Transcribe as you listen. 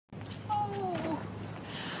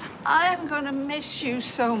I am going to miss you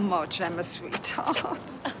so much, Emma, sweetheart.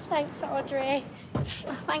 Thanks, Audrey.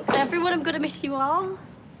 Thanks, everyone. I'm going to miss you all.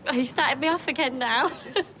 Oh, you started me off again now.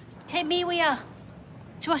 Take me with you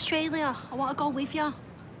to Australia. I want to go with you.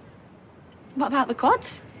 What about the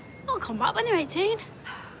quads? I'll come back when they're 18.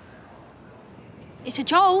 It's a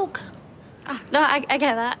joke. Oh, no, I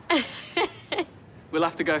get that. We'll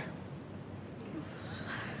have to go.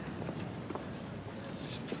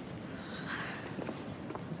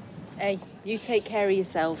 Hey, you take care of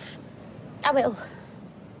yourself. I will.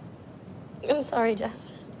 I'm sorry, Dad.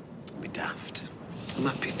 Be daft. I'm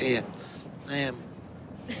happy for you. I am.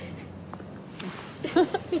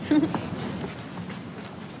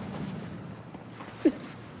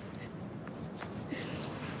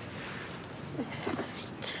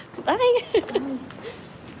 Bye.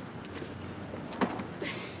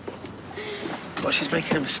 But she's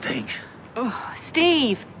making a mistake. Oh,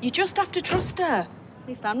 Steve, you just have to trust her. At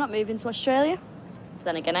least I'm not moving to Australia. But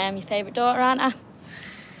then again, I am your favourite daughter, aren't I?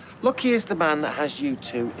 Lucky is the man that has you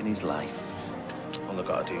two in his life. All I've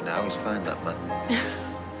got to do now is find that man.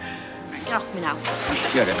 Get off me now.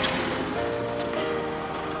 Get it.